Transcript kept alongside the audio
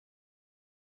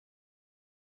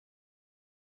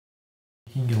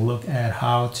Taking a look at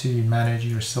how to manage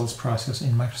your sales process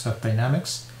in Microsoft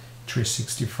Dynamics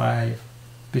 365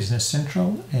 Business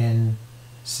Central in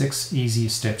 6 easy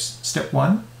steps. Step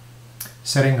 1,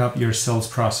 setting up your sales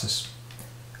process.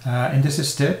 In this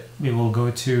step, we will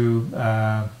go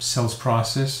to sales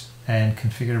process and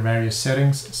configure various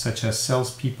settings such as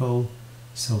salespeople,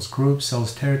 sales groups,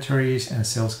 sales territories, and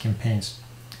sales campaigns.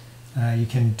 You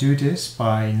can do this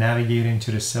by navigating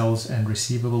to the sales and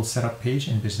receivable setup page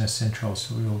in Business Central.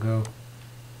 So we will go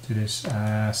to this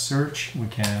search. We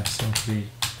can simply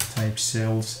type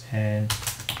sales and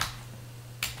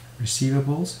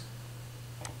receivables.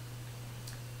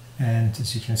 And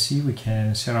as you can see, we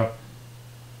can set up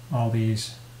all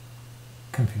these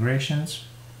configurations.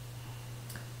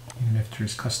 Even if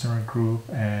there's customer group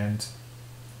and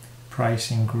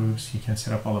pricing groups, you can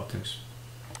set up all of those.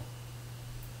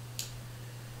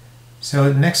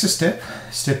 So the next step,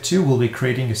 step 2, will be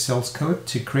creating a sales code.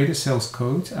 To create a sales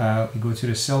code, we go to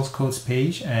the sales codes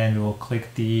page and we will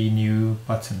click the new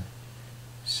button.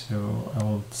 So I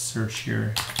will search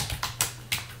here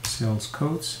sales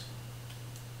codes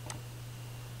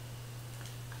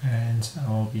and I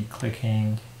will be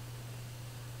clicking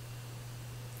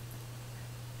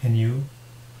a new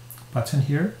button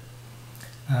here.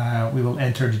 We will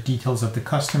enter the details of the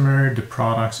customer, the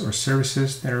products or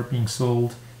services that are being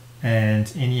sold,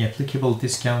 and any applicable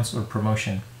discounts or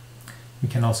promotion. We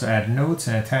can also add notes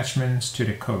and attachments to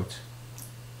the code.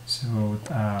 So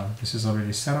this is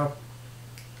already set up.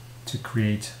 To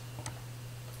create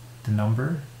the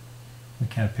number, we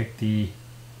can pick the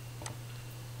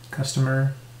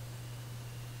customer.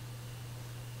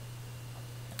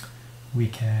 We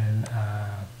can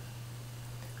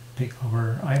pick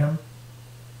our item,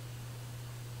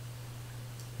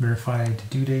 verify the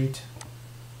due date.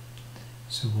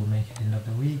 So we'll make it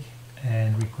another week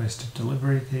and request a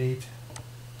delivery date.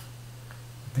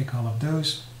 Pick all of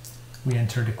those. We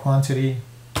enter the quantity.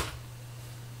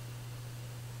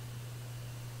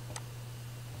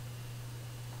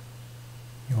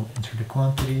 You'll enter the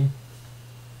quantity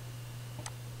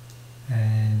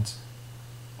and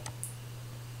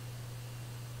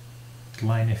the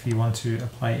line if you want to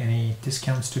apply any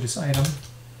discounts to this item.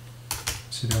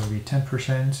 So that will be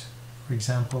 10%, for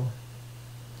example.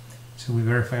 So we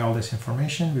verify all this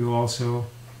information. We will also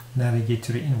navigate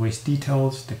to the invoice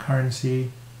details, the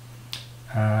currency.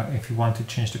 If you want to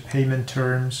change the payment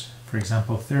terms, for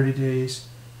example, 30 days,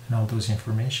 and all those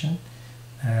information.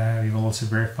 We will also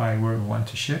verify where we want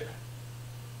to ship.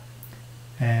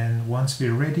 And once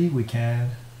we're ready, we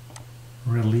can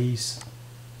release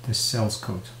the sales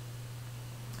code.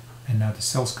 And now the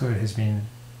sales code has been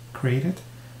created.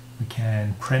 We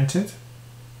can print it.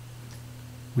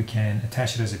 We can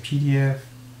attach it as a PDF,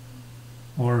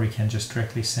 or we can just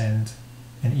directly send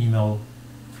an email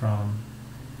from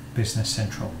Business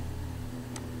Central.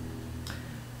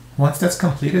 Once that's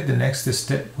completed, the next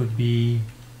step would be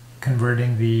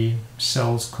converting the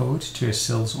sales code to a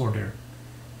sales order.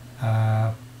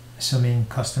 Assuming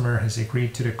customer has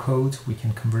agreed to the code, we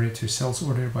can convert it to a sales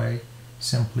order by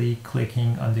simply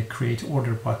clicking on the Create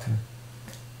Order button.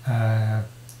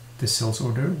 The sales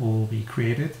order will be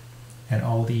created and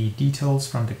all the details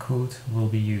from the code will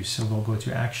be used. So we'll go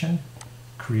to Action,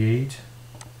 Create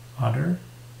Order,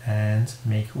 and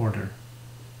Make Order.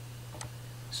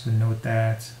 So note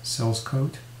that sales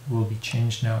code will be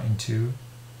changed now into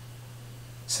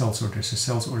sales order. So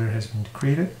sales order has been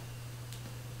created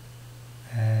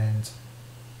and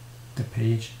the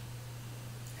page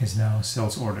is now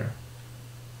sales order.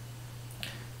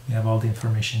 We have all the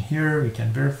information here. We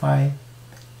can verify,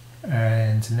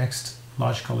 and the next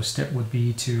logical step would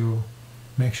be to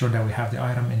make sure that we have the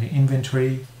item in the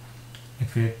inventory.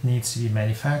 If it needs to be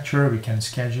manufactured, we can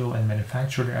schedule and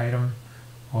manufacture the item,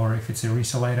 or if it's a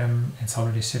resale item, it's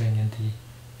already sitting in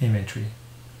the inventory.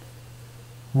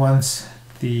 Once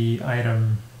the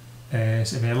item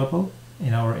is available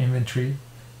in our inventory,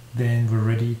 then we're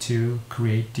ready to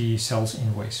create the sales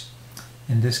invoice.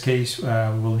 In this case, we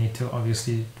will need to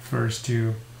obviously first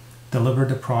to deliver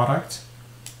the product,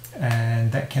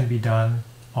 and that can be done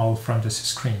all from this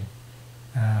screen.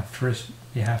 First,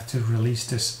 we have to release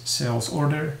this sales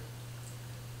order,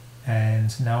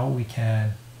 and now we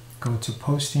can go to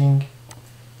posting.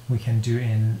 We can do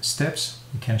in steps.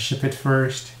 We can ship it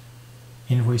first,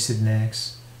 invoice it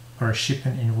next, or ship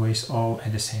and invoice all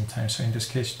at the same time. So in this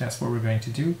case, that's what we're going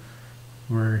to do.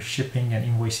 We're shipping and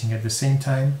invoicing at the same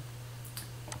time,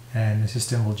 and the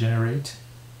system will generate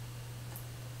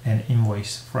an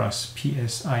invoice for us.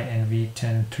 PSINV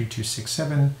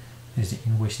 103267 is the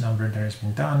invoice number that has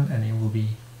been done, and it will be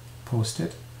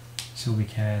posted. So we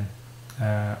can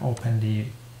open the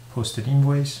posted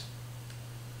invoice,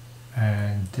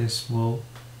 and this will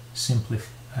simply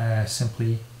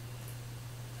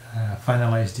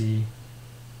finalize the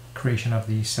creation of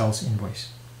the sales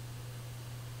invoice.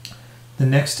 The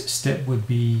next step would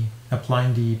be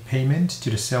applying the payment to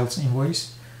the sales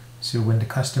invoice. So when the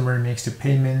customer makes the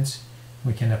payment,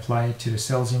 we can apply it to the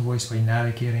sales invoice by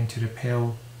navigating to the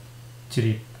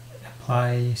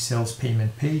apply sales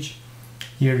payment page.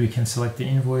 Here you can select the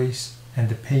invoice and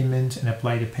the payment and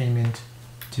apply the payment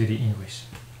to the invoice.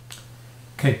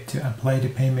 Okay, to apply the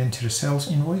payment to the sales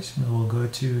invoice, we will go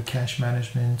to cash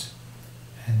management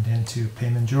and then to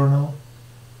payment journal.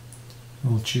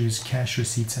 We'll choose cash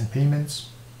receipts and payments.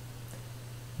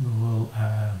 We will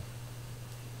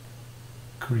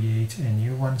create a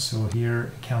new one. So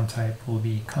here account type will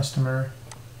be customer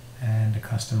and the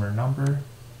customer number.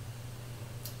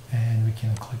 And we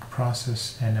can click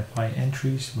process and apply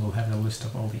entries. We'll have a list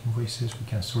of all the invoices. We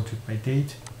can sort it by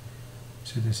date.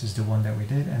 So this is the one that we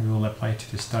did, and we will apply it to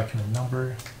this document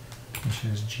number, which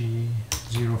is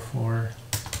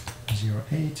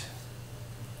G0408.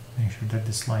 Make sure that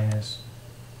this line is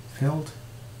filled,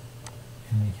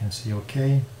 and we can say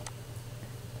OK.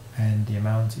 And the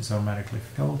amount is automatically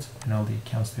filled, and all the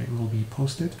accounts that will be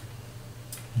posted.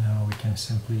 Now we can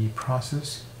simply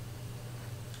process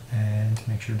and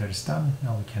make sure that it's done.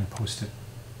 Now we can post it.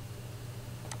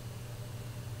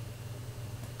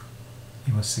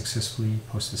 It was successfully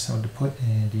posted. So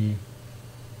the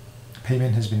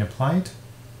payment has been applied,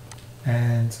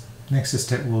 and next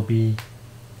step will be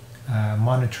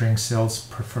monitoring sales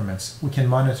performance. We can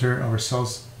monitor our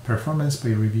sales performance by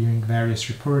reviewing various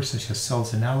reports such as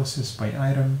sales analysis by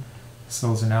item,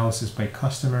 sales analysis by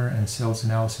customer, and sales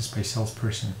analysis by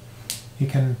salesperson. You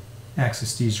can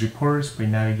access these reports by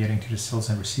navigating to the sales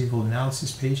and receivable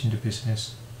analysis page in the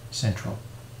Business Central.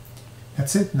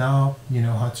 That's it. Now you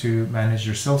know how to manage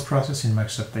your sales process in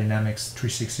Microsoft Dynamics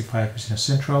 365 Business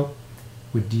Central.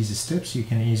 With these steps, you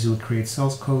can easily create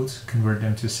sales codes, convert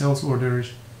them to sales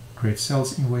orders, create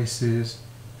sales invoices,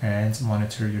 and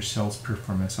monitor your sales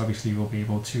performance. Obviously, you will be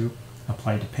able to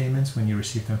apply the payments when you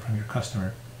receive them from your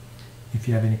customer. If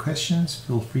you have any questions,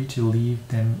 feel free to leave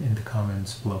them in the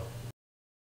comments below.